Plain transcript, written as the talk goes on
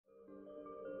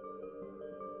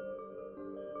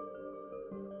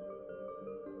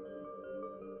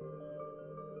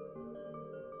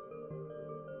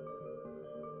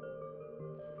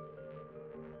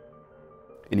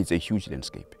and it's a huge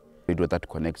landscape. That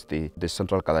connects the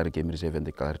Central Kgalagadi Game Reserve and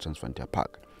the Kgalagadi Transfrontier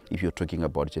Park. If you're talking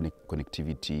about genetic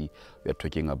connectivity, we are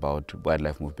talking about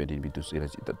wildlife movement in between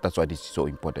areas. That's why this is so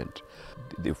important.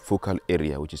 The focal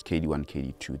area, which is KD1,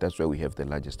 KD2, that's where we have the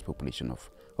largest population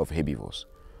of herbivores.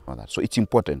 So it's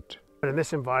important. But in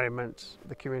this environment,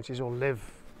 the communities all live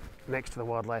next to the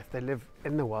wildlife. They live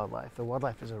in the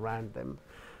wildlife is around them.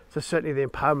 So certainly the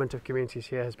empowerment of communities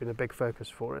here has been a big focus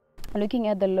for it. Looking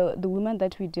at the women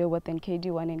that we deal with in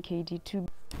KD1 and KD2,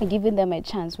 giving them a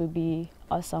chance would be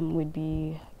awesome, would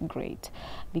be great,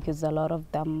 because a lot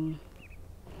of them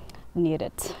need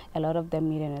it. A lot of them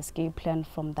need an escape plan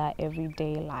from their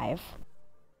everyday life.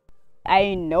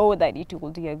 I know that it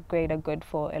will do a greater good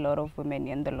for a lot of women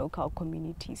in the local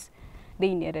communities.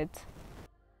 They need it.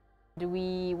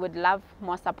 We would love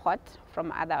more support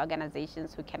from other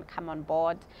organizations who can come on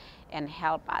board and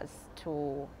help us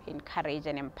to encourage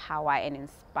and empower and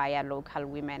inspire local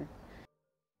women.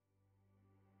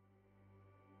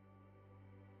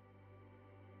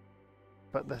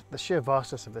 But the sheer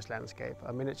vastness of this landscape,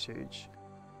 I mean, it's huge.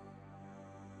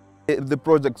 The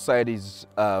project side is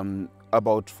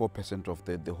about 4% of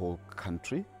the whole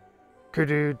country.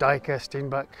 Kudu, duiker,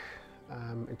 steenbok.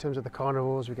 In terms of the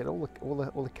carnivores, we get all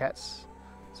the cats.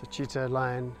 So cheetah,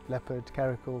 lion, leopard,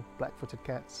 caracal, black-footed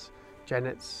cats,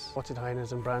 genets, spotted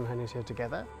hyenas and brown hyenas here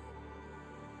together.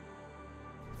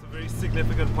 It's a very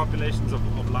significant populations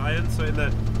of lions. So in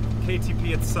the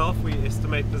KTP itself, we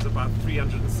estimate there's about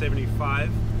 375,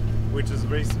 which is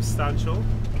very substantial.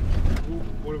 Ooh,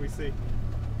 what do we see?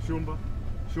 Shumba?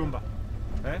 Shumba.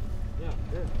 Eh?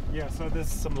 Yeah, so there's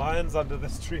some lions under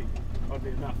this tree,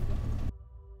 oddly enough.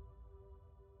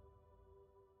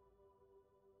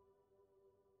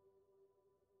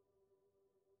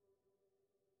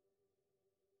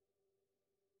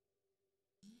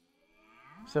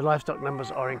 So livestock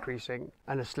numbers are increasing,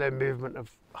 and a slow movement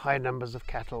of high numbers of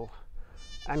cattle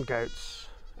and goats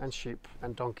and sheep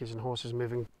and donkeys and horses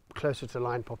moving closer to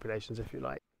lion populations, if you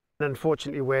like. And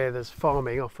unfortunately, where there's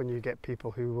farming, often you get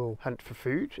people who will hunt for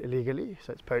food illegally,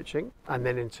 so it's poaching, and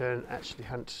then in turn actually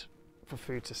hunt for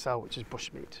food to sell, which is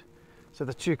bushmeat. So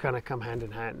the two kind of come hand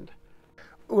in hand.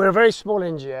 We're a very small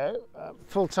NGO.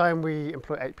 Full-time we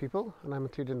employ 8 people, and I'm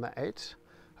included in that 8.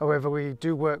 However, we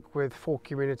do work with 4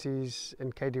 communities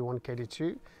in KD1,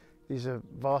 KD2. These are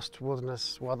vast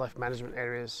wilderness wildlife management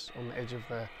areas on the edge of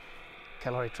the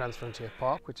Kgalagadi Transfrontier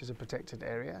Park, which is a protected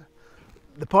area.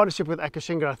 The partnership with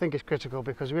Akashinga, I think, is critical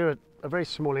because we're a very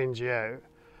small NGO,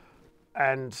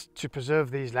 and to preserve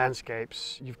these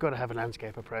landscapes, you've got to have a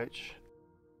landscape approach.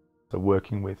 So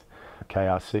working with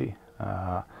KRC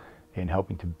in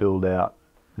helping to build out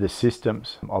the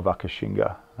systems of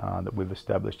Akashinga that we've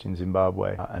established in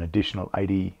Zimbabwe. An additional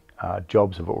 80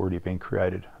 jobs have already been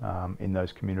created in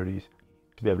those communities.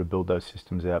 To be able to build those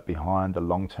systems out behind the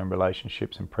long-term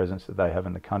relationships and presence that they have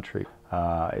in the country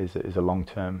is a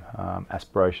long-term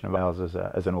aspiration of ours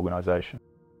as an organisation.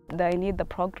 They need the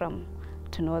program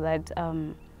to know that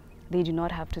they do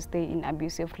not have to stay in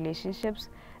abusive relationships.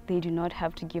 They do not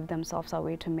have to give themselves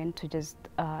away to men to just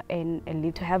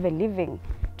to have a living,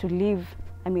 to live.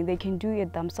 I mean, they can do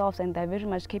it themselves, and they're very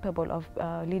much capable of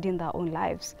leading their own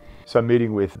lives. So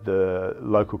meeting with the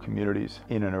local communities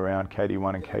in and around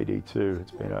KD1 and KD2,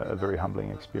 it's been a very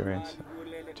humbling experience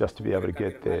just to be able to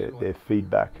get their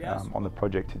feedback on the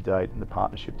project to date and the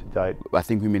partnership to date. I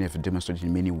think women have demonstrated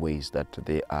in many ways that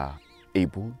they are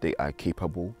able, they are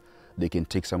capable, they can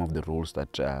take some of the roles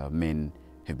that men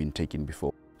have been taking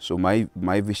before. So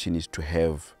my vision is to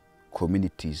have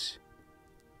communities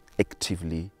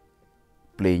actively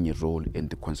playing a role in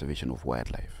the conservation of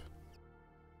wildlife.